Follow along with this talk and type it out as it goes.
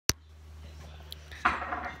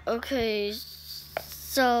Okay,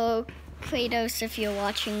 so Kratos, if you're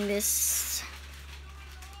watching this,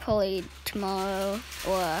 probably tomorrow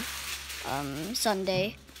or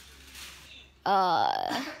Sunday,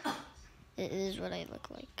 it is what I look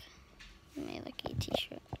like. My lucky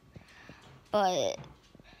t-shirt. But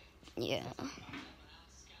yeah,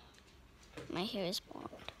 my hair is blonde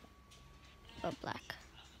or black,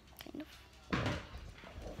 kind of.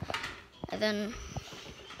 And then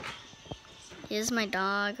here's my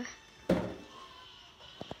dog.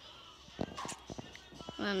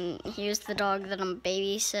 And here's the dog that I'm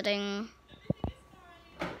babysitting.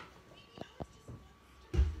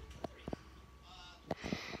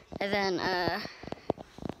 And then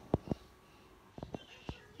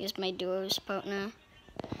here's my duo's partner.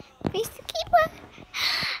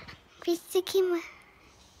 Christopher.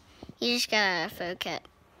 He just got a fur cat.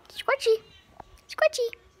 Squatchy.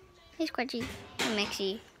 Hey Squatchy. Hey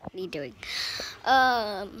Maxie. What are you doing?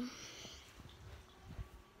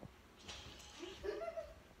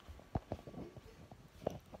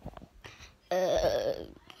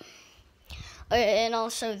 And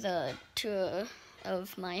also the tour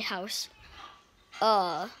of my house.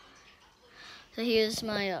 So here's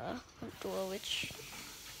my front door, which...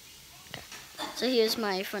 Okay. So here's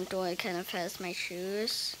my front door. It kind of has my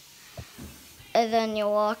shoes. And then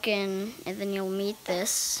you'll walk in, and then you'll meet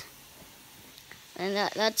this. And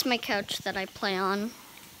that's my couch that I play on.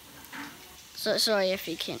 So sorry if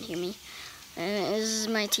you can't hear me. And this is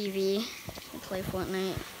my TV. I play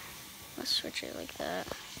Fortnite. Let's switch it like that.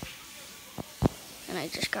 And I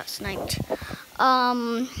just got sniped.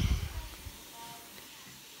 And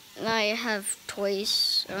I have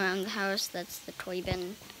toys around the house. That's the toy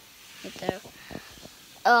bin right there.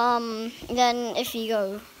 Then if you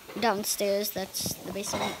go downstairs, that's the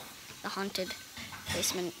basement, the haunted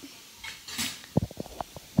basement.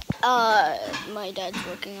 My dad's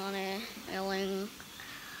working on a ailing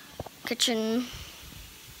kitchen.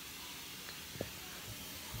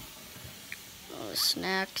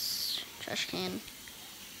 Snacks, trash can,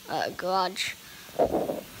 garage,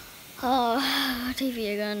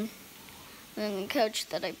 TV again, and the couch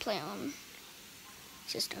that I play on,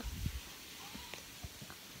 sister.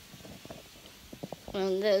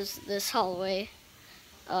 And there's this hallway,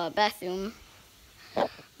 bathroom,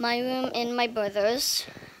 my room and my brother's,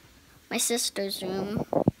 my sister's room,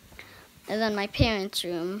 and then my parents'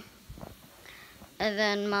 room, and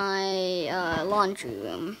then my laundry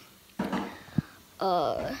room.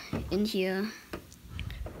 In here,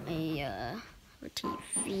 a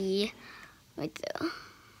TV right there.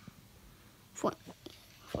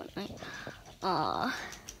 Fortnite.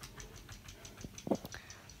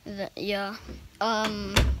 Yeah.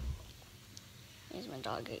 Here's my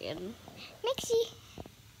dog again. Mixie.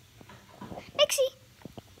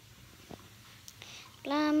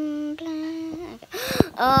 Blam blam.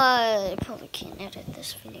 I probably can't edit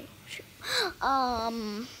this video.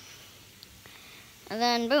 And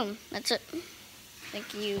then boom, that's it.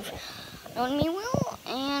 Thank you for knowing me well,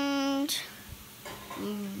 and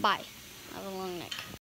bye. Have a long neck.